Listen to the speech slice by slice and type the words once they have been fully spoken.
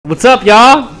What's up,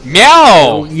 y'all?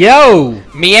 Meow! Yo!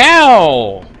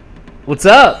 Meow! What's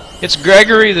up? It's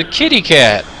Gregory the kitty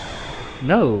cat.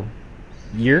 No.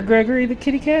 You're Gregory the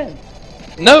kitty cat?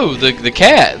 No, the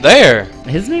cat, there.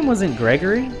 His name wasn't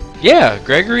Gregory? Yeah,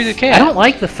 Gregory the cat. I don't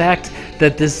like the fact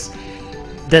that this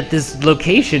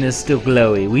location is still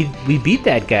glowy. We beat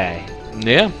that guy.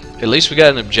 Yeah, at least we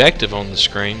got an objective on the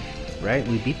screen. Right?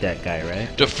 We beat that guy,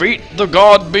 right? Defeat the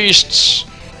god beasts.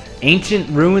 Ancient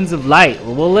ruins of light.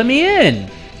 Well, let me in.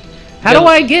 How do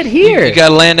I get here? You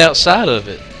gotta land outside of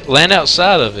it. Land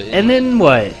outside of it. And then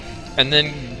what? And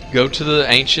then go to the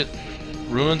ancient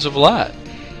ruins of light.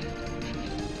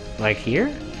 Like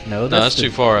here? No, That's too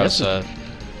far outside.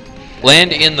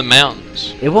 Land in the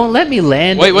mountains. It won't let me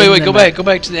land. Wait, go back. Go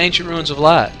back to the ancient ruins of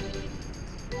light.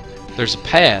 There's a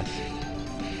path.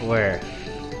 Where?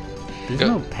 There's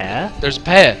no path. There's a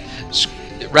path.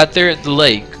 Right there at the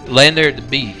lake. Land there at the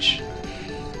beach.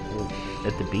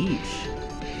 At the beach?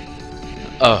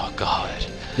 Oh, God.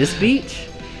 This beach?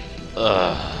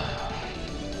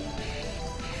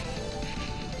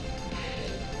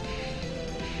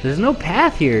 There's no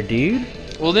path here, dude.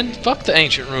 Well, then fuck the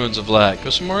ancient ruins of light.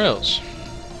 Go somewhere else.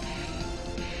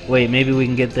 Wait, maybe we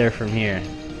can get there from here.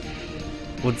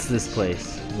 What's this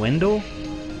place? Wendell?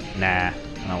 Nah, I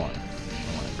don't want to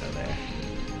go there.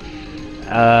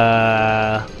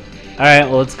 Alright,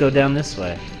 well, let's go down this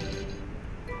way.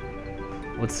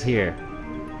 What's here?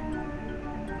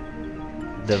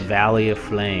 The Valley of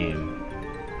Flame.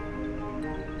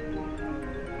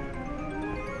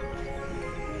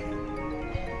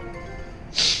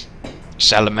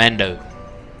 Salamando.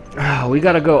 Oh, we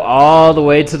gotta go all the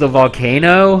way to the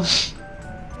volcano?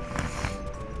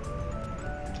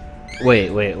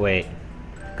 Wait.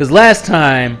 Because last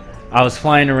time, I was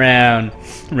flying around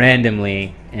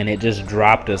randomly, and it just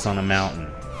dropped us on a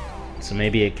mountain. So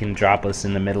maybe it can drop us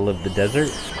in the middle of the desert,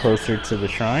 closer to the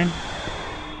shrine?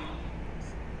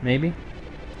 Maybe?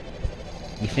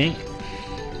 You think?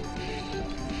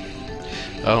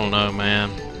 I don't know,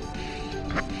 man.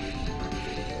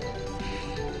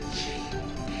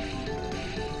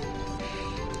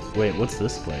 Wait, what's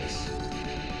this place?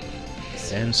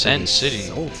 Sand City.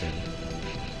 Sultan.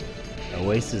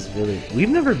 Oasis Village. We've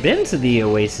never been to the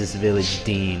Oasis Village,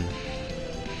 Dean.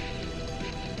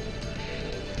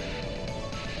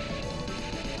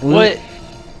 What?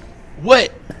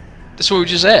 That's where we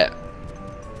just at.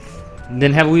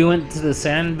 Then have we went to the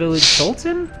Sand Village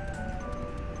Sultan?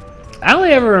 I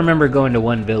only ever remember going to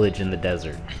one village in the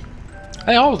desert.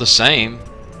 They all the same.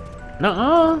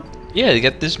 Nuh-uh. Yeah, they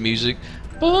got this music.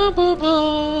 Ba, ba,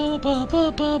 ba, ba,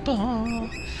 ba, ba, ba.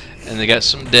 And they got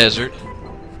some desert.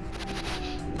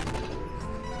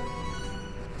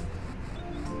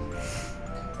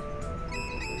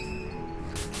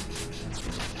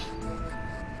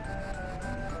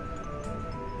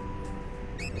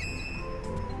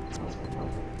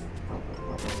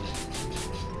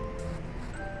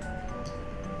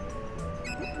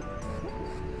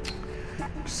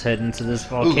 Just heading to this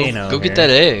volcano. Ooh, go get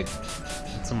that egg.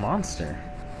 It's a monster.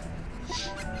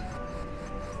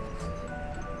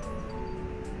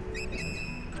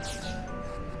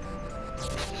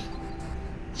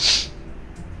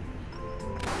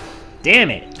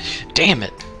 Damn it! Damn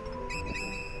it!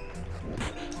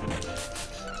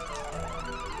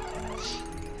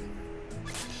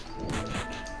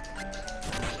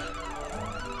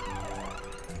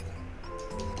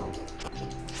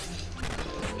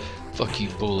 Fuck you,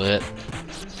 bullet.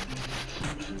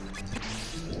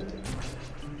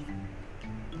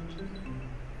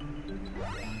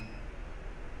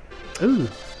 Ooh,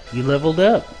 you leveled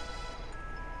up.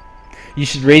 You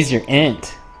should raise your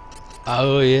int.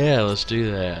 Oh yeah, let's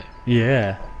do that.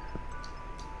 Yeah.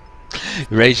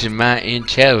 Raising my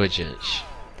intelligence.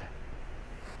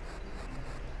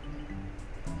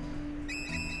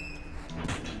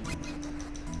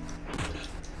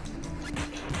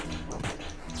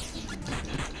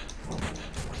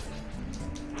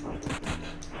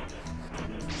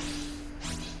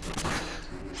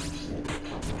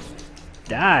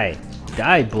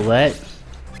 Die, bullet.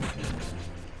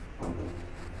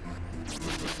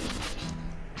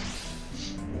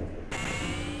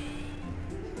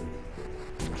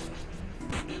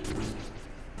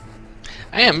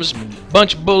 Damn, there's a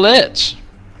bunch of bullets.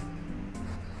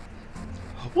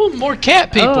 Well, more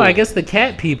cat people. Oh, I guess the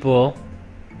cat people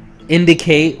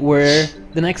indicate where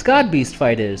the next god beast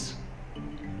fight is.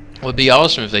 Would be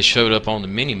awesome if they showed up on the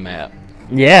mini map.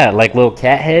 Yeah, like little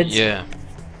cat heads. Yeah.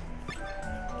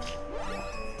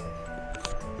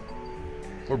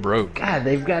 We're broke. God,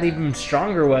 they've got even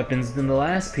stronger weapons than the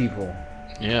last people.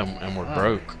 Yeah, and we're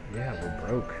broke. Yeah, we're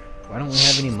broke. Why don't we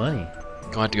have any money?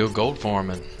 Gonna have to go gold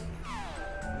farming.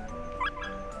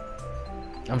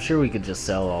 I'm sure we could just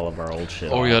sell all of our old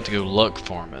shit. Or off. you have to go luck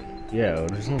farming. Yeah,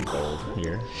 there's no gold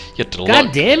here. You have to God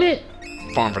luck damn it!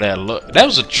 farm for that luck. That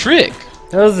was a trick.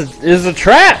 It was a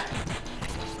trap!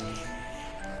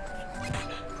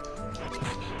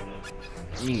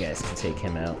 You guys can take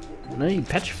him out. No, he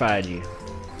petrified you.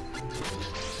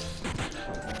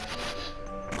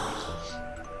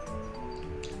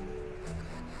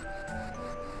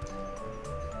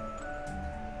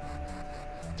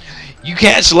 You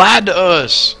cats lied to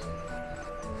us.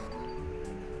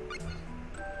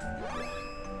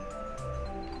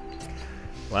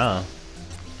 Wow.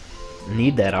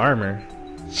 Need that armor.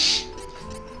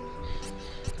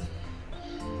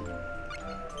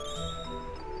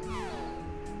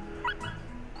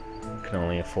 Can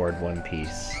only afford one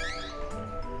piece.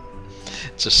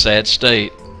 It's a sad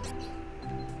state.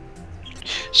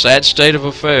 Sad state of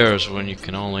affairs when you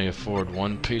can only afford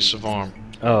one piece of armor.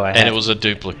 Oh, and it was a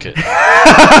duplicate.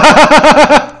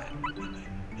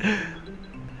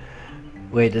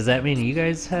 Wait, does that mean you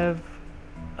guys have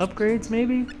upgrades,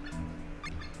 maybe?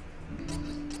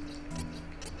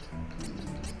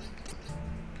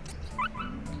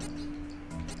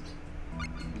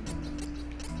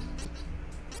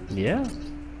 Yeah.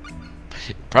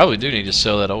 Probably do need to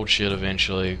sell that old shit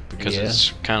eventually because Yeah.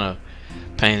 it's kind of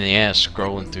pain in the ass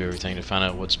scrolling through everything to find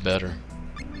out what's better.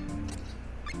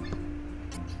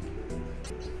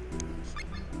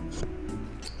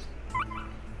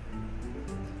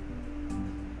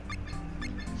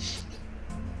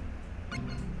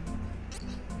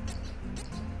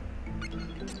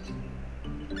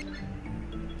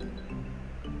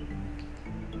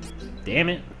 Damn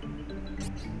it.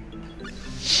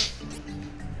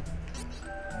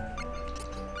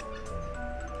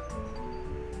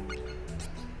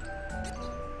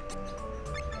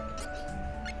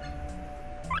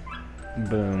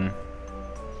 Boom.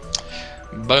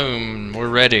 Boom, we're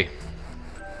ready.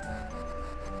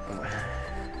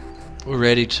 We're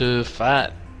ready to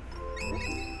fight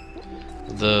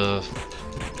the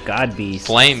God beast.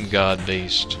 flame god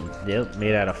beast. Yep,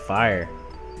 made out of fire.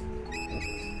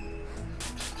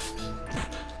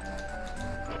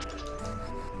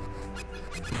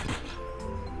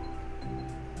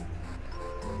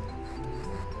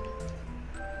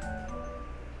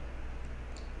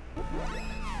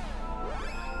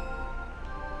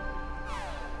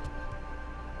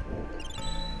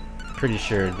 Pretty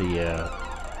sure the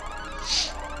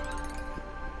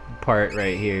part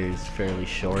right here is fairly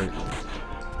short.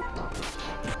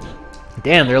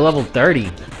 Damn, they're level 30.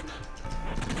 Did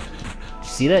you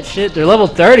see that shit? They're level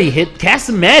 30. Cast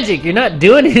some magic. You're not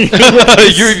doing anything with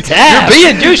this You're staff.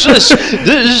 being useless.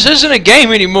 This isn't a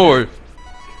game anymore.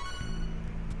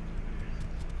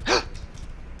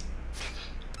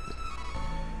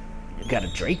 You've got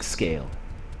a Drake scale.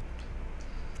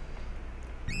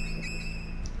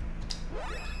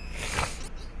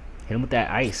 Hit him with that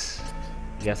ice.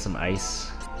 You got some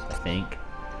ice, I think.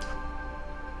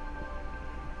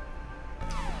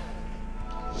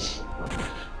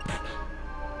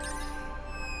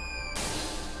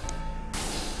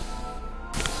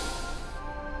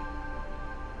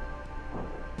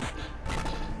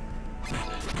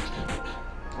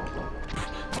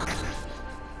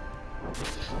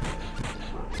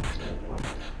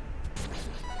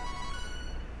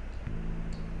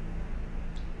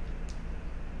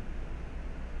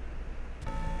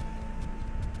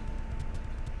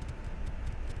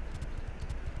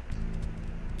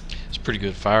 Pretty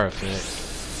good fire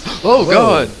effect. Oh Whoa.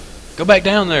 god! Go back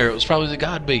down there. It was probably the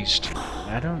god beast.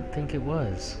 I don't think it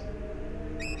was.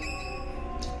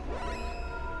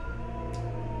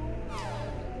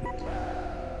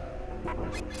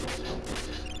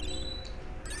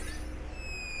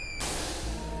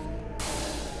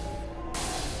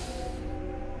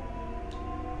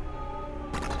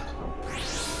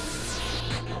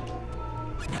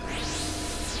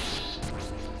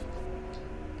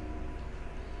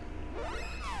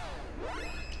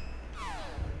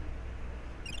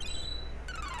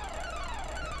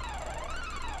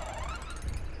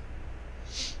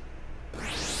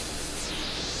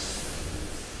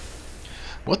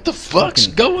 What the fuck's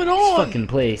going This on? fucking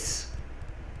place.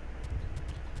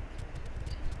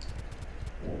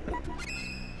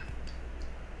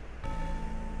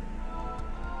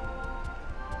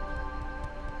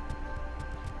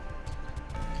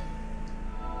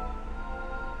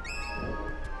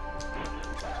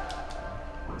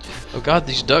 Oh god,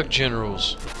 these duck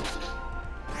generals.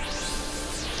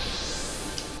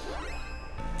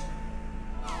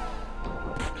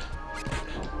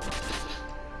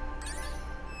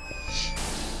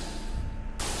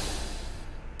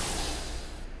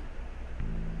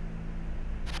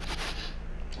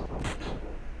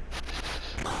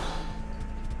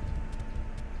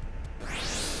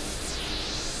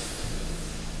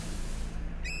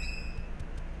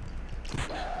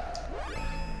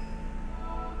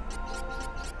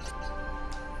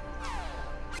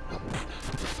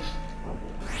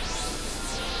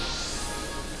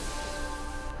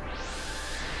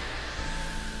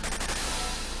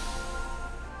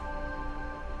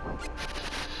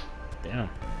 Damn.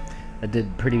 That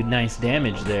did pretty nice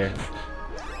damage there.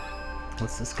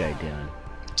 What's this guy doing?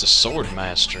 It's a sword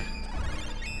master.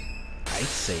 Ice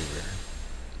Saber.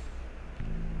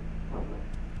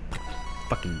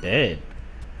 Fucking dead.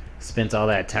 Spent all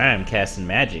that time casting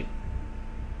magic.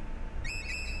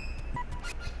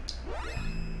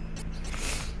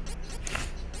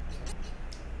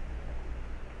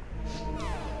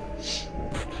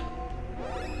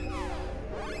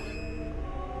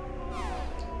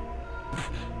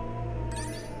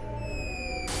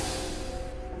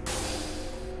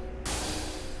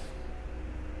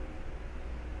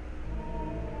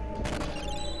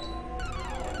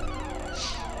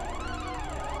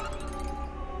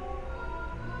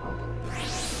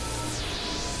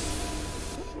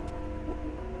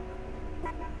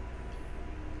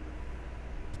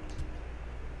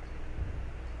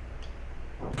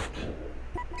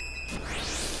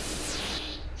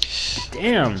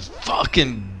 Damn.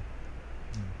 Fucking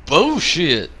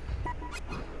bullshit.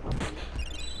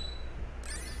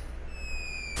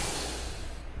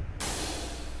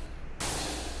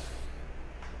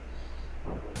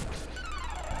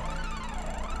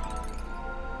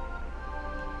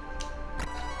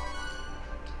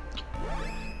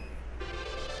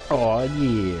 Oh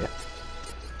yeah.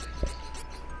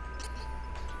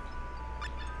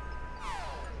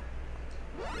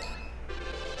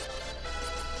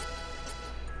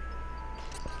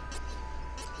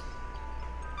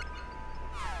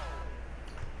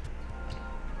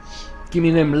 Give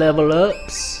me them level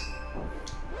ups.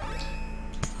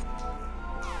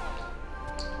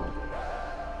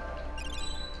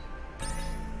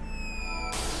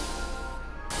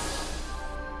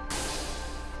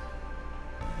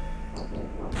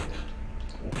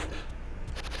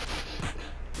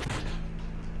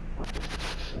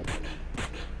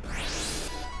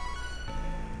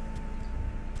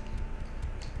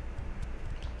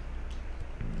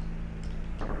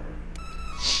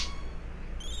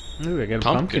 Ooh, I got a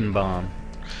pumpkin bomb.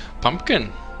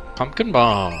 Pumpkin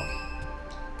bomb.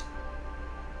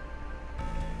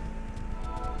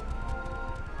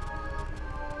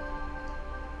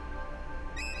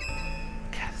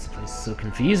 God, this place is so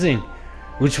confusing.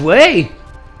 Which way?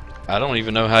 I don't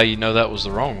even know how you know that was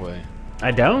the wrong way. I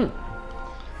don't.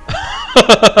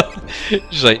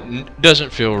 Just like,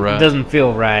 doesn't feel right. It doesn't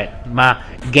feel right. My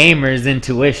gamer's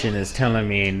intuition is telling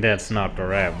me that's not the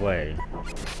right way.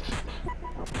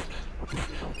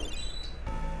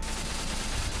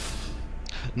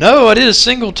 No, I did a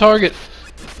single target.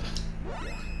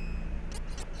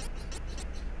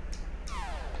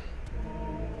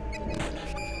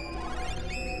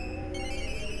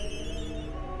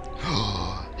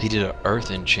 He did an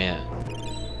earth enchant.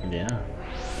 Yeah.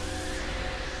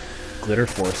 Glitter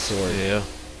Force sword. Yeah.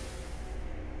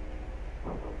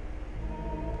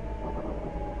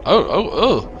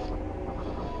 Oh.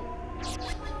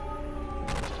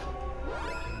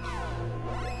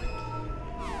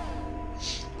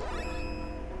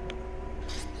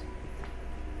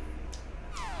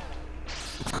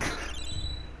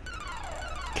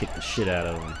 Kick the shit out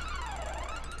of him.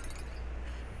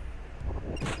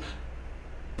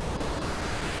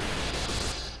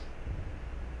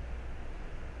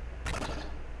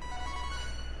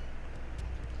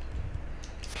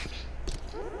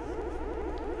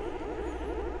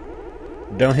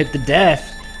 Don't hit the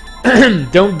death.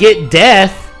 Don't get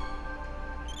death.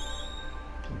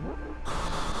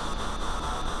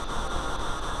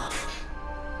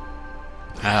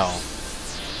 Ow.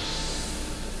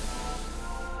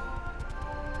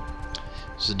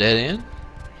 Is it dead end?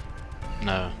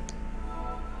 No.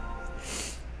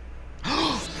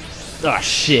 Oh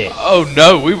shit. Oh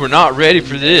no, we were not ready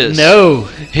for this. No.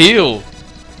 Heal.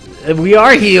 We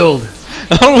are healed.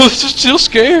 I was still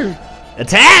scared.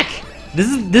 Attack.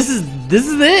 This is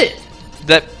it.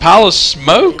 That pile of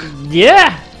smoke?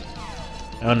 Yeah.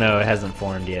 Oh no, it hasn't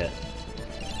formed yet.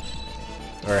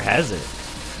 Or has it?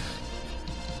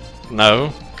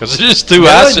 No, because it just threw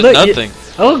ice at nothing.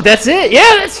 Oh, that's it.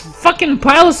 Yeah, that's fucking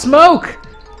pile of smoke.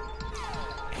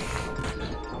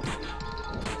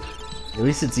 At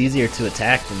least it's easier to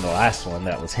attack than the last one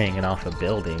that was hanging off a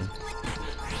building.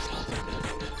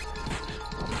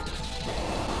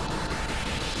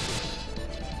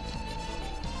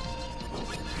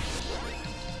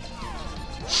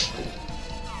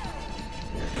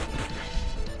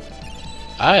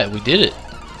 Alright, we did it.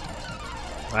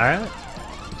 Alright.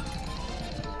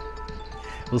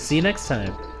 We'll see you next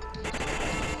time.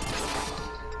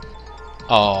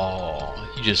 Oh,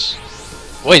 you just...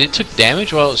 Wait, it took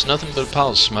damage while it's nothing but a pile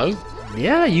of smoke?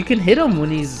 Yeah, you can hit him when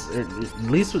he's... at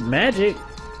least with magic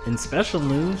and special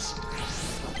moves.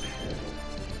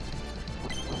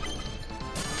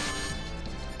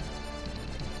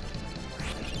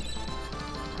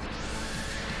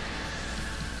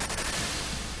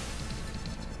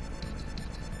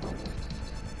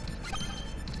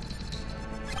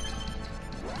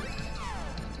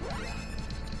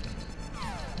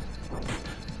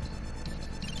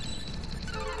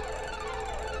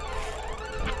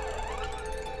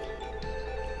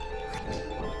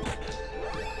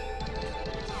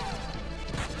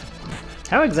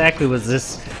 How exactly was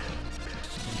this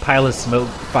pile of smoke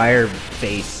fire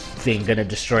face thing gonna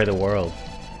destroy the world?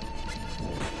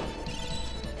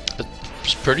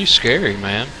 It's pretty scary,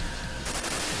 man.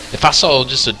 If I saw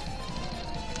just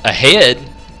a head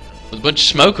with a bunch of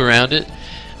smoke around it.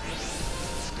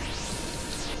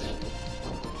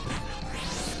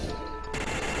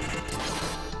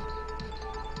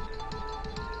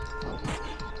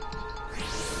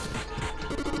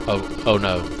 Oh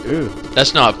no. Ooh.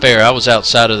 That's not fair. I was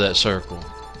outside of that circle.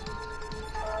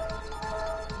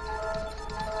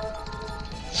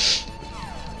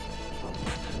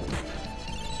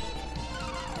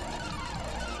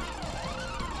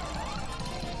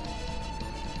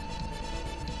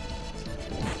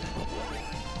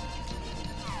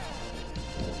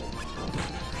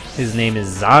 His name is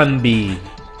Zombie.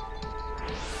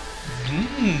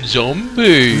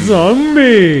 Zombie.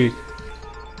 Zombie.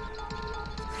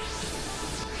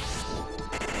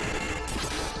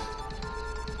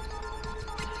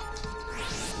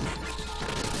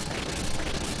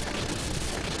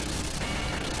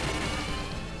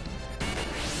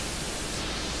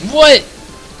 What?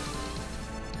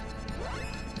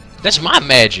 That's my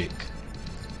magic.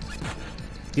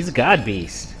 He's a god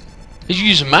beast. He's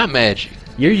using my magic.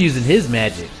 You're using his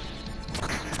magic.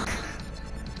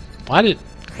 Why did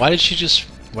she just...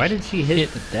 Why did she hit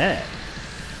that?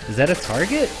 Is that a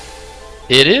target?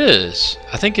 It is.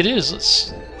 I think it is.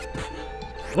 Let's...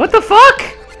 What the fuck?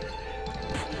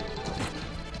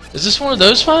 Is this one of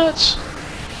those fights?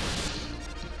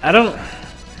 I don't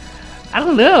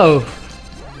know.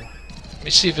 Let me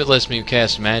see if it lets me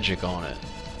cast magic on it.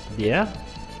 Yeah?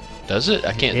 Does it?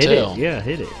 I can't Hit tell. it. Yeah,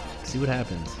 hit it. See what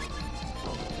happens.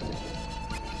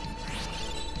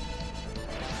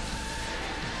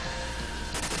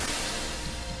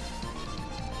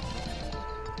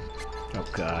 Oh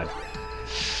god.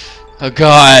 Oh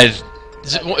god.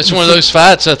 It's one of those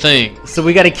fights, I think. So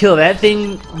we gotta kill that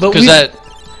thing, but what's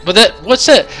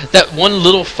that? That one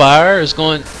little fire is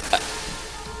going...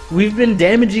 we've been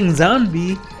damaging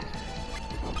Zombie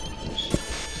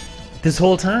this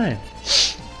whole time.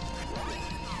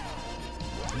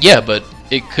 Yeah, but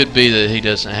it could be that he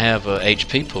doesn't have a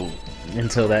HP pool.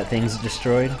 Until that thing's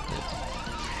destroyed.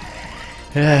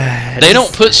 They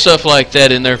don't put stuff like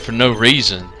that in there for no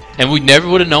reason. And we never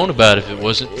would have known about it if it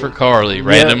wasn't for Carly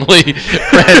randomly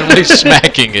randomly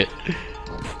smacking it.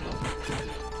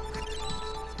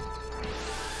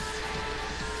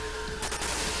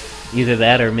 Either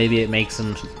that or maybe it makes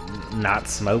him not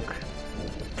smoke.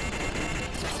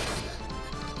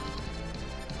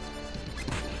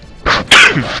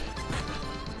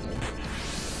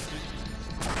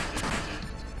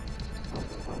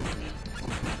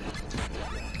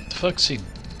 The fuck's he?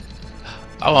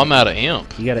 Oh, I'm out of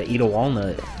imp. You gotta eat a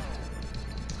walnut.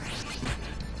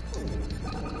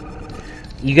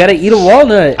 You gotta eat a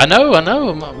walnut. I know.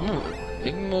 I'm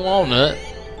eating a walnut.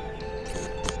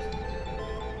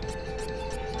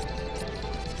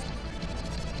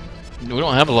 We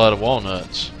don't have a lot of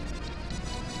walnuts.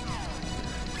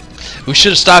 We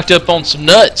should have stocked up on some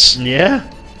nuts. Yeah.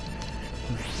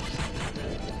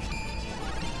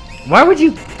 Why would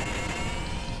you?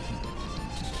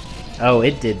 Oh,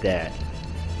 it did that.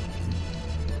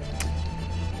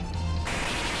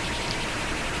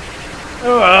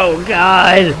 Oh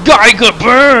god! Guy got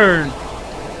burned.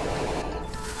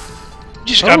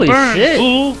 Just got Holy burned, shit.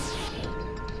 fool.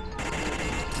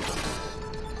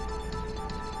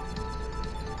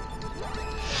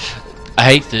 I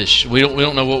hate this. We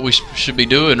don't know what we should be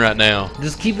doing right now.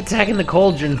 Just keep attacking the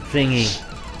cauldron thingy.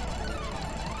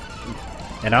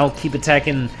 And I'll keep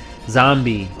attacking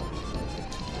Zombie.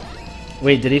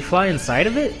 Wait, did he fly inside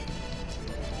of it?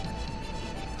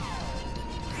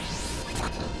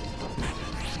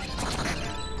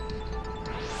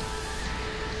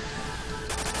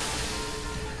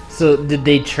 So, did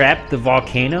they trap the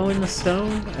volcano in the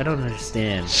stone? I don't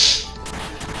understand.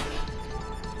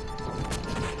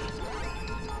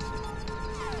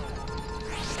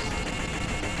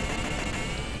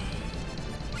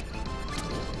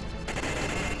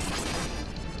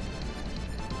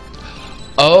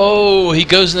 Oh, he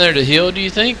goes in there to heal, do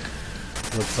you think?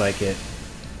 Looks like it.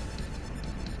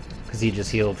 Because he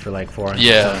just healed for like 400.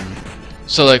 Yeah.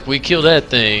 So, like, we kill that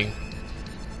thing,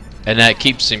 and that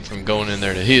keeps him from going in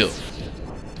there to heal.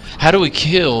 How do we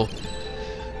kill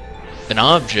an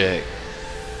object?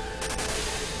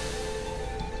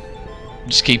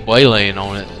 Just keep waylaying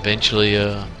on it. Eventually,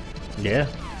 Yeah.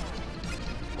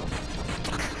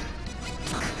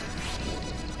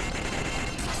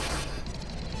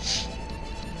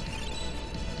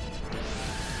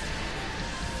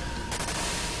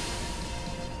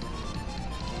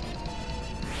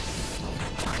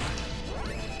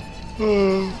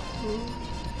 Oh,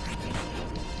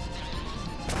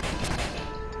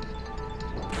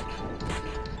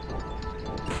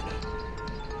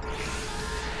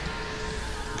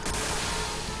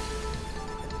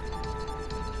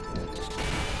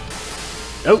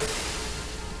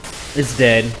 it's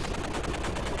dead.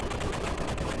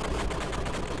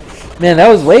 Man, that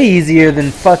was way easier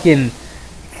than fucking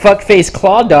fuckface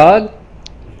Claw Dog.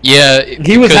 Yeah,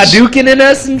 He was Hadoukening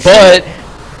us and shit. But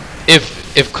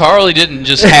if Carly didn't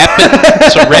just happen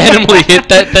to randomly hit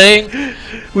that thing,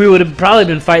 we would have probably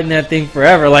been fighting that thing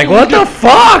forever. Like, what the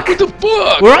fuck? What the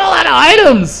fuck? We're all out of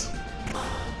items.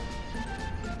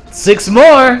 6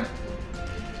 more.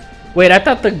 Wait, I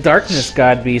thought the Darkness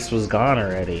God Beast was gone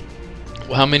already.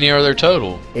 Well, how many are there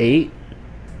total? 8.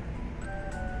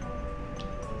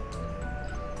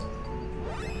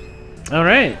 All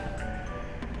right.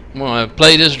 I'm gonna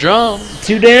play this drum.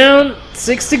 2 down,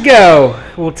 6 to go.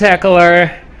 We'll tackle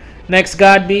our next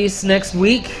God Beast next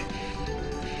week.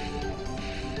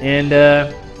 And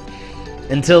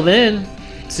until then,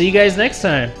 see you guys next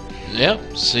time.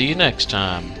 Yep. See you next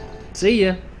time. See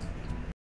ya.